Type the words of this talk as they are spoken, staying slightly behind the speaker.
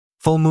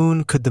Full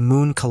moon, could the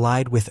moon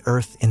collide with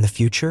Earth in the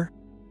future?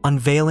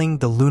 Unveiling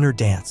the lunar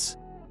dance.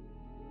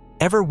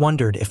 Ever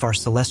wondered if our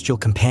celestial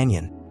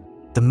companion,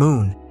 the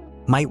moon,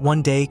 might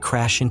one day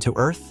crash into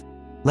Earth?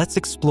 Let's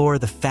explore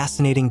the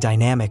fascinating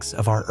dynamics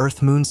of our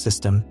Earth-Moon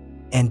system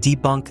and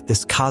debunk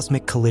this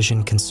cosmic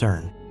collision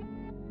concern.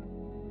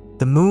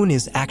 The moon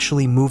is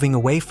actually moving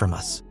away from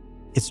us.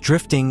 It's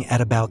drifting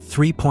at about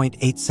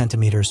 3.8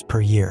 centimeters per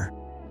year.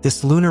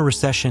 This lunar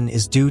recession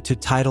is due to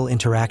tidal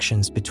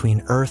interactions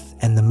between Earth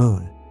and the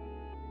moon.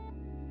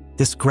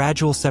 This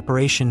gradual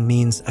separation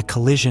means a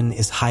collision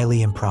is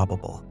highly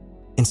improbable.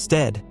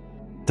 Instead,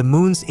 the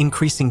moon's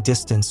increasing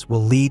distance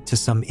will lead to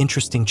some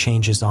interesting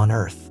changes on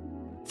Earth.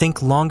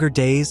 Think longer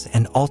days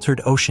and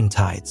altered ocean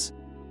tides.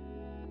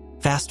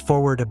 Fast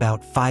forward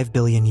about 5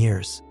 billion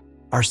years.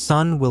 Our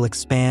sun will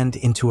expand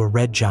into a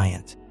red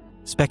giant.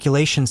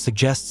 Speculation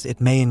suggests it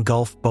may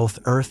engulf both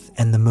Earth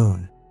and the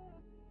moon.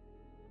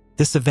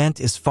 This event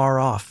is far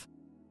off,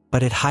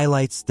 but it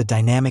highlights the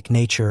dynamic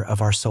nature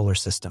of our solar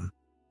system.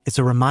 It's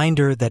a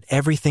reminder that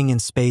everything in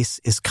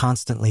space is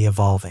constantly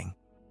evolving.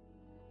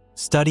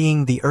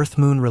 Studying the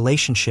Earth-Moon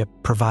relationship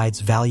provides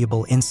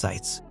valuable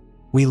insights.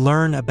 We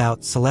learn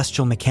about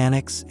celestial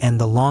mechanics and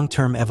the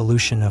long-term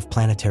evolution of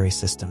planetary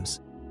systems.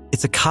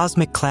 It's a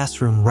cosmic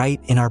classroom right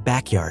in our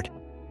backyard.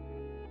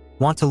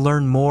 Want to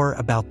learn more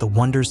about the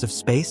wonders of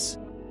space?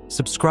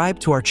 Subscribe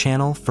to our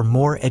channel for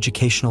more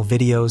educational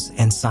videos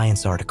and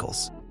science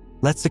articles.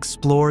 Let's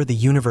explore the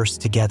universe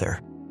together.